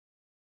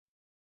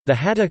The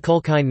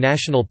Hattah-Kulkyne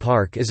National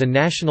Park is a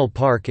national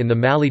park in the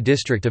Mallee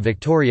district of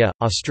Victoria,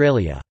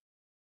 Australia.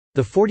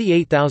 The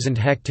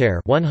 48,000-hectare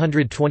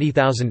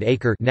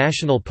 (120,000-acre)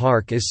 national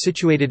park is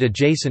situated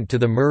adjacent to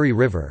the Murray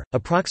River,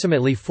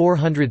 approximately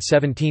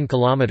 417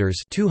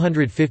 kilometres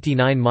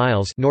 (259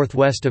 miles)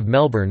 northwest of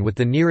Melbourne, with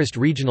the nearest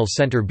regional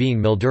centre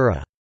being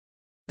Mildura.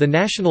 The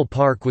national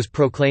park was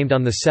proclaimed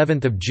on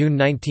 7 June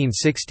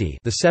 1960,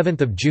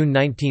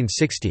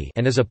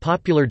 and is a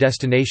popular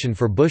destination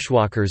for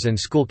bushwalkers and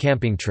school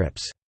camping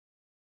trips.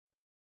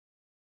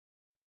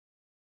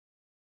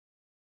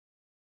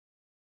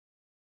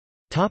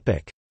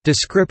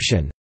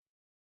 Description.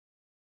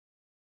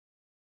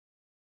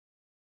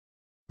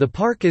 The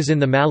park is in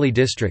the Mallee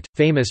district,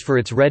 famous for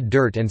its red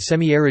dirt and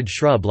semi-arid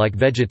shrub-like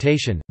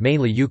vegetation,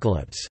 mainly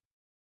eucalypts.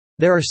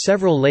 There are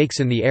several lakes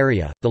in the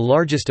area, the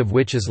largest of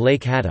which is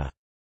Lake Hattah.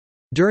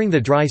 During the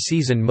dry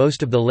season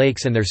most of the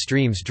lakes and their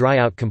streams dry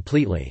out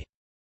completely.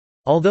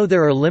 Although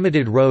there are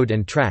limited road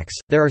and tracks,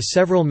 there are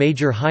several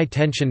major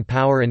high-tension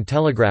power and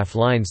telegraph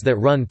lines that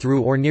run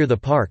through or near the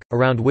park,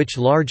 around which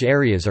large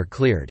areas are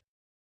cleared.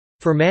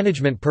 For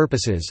management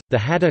purposes, the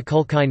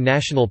Hattah-Kulkyne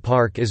National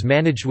Park is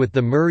managed with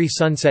the Murray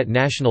Sunset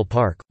National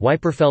Park,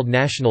 Wyperfeld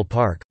National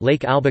Park,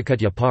 Lake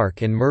Albacutya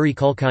Park and Murray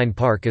Kulkyne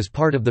Park as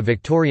part of the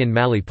Victorian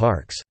Mallee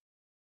Parks.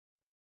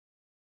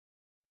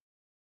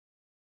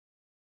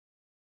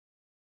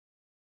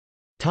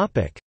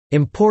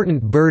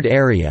 Important bird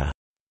area.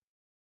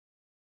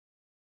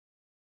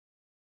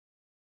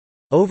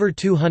 Over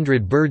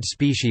 200 bird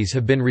species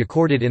have been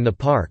recorded in the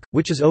park,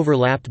 which is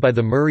overlapped by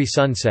the Murray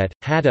Sunset,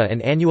 Hattah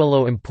and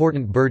Annuello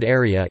Important Bird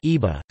Area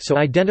so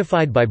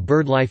identified by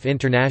BirdLife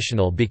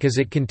International because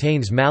it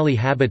contains mallee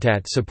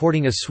habitat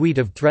supporting a suite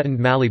of threatened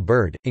mallee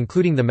bird,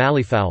 including the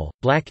malleefowl,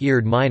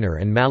 black-eared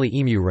myna and mallee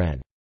emu wren.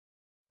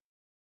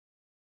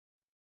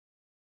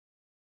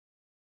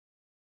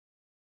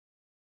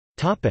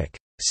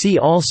 See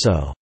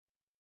also: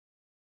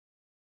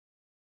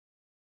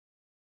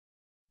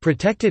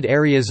 Protected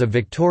areas of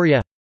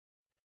Victoria,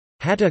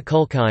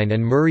 Hattah-Kulkyne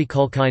and Murray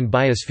Kulkyne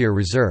Biosphere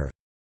Reserve.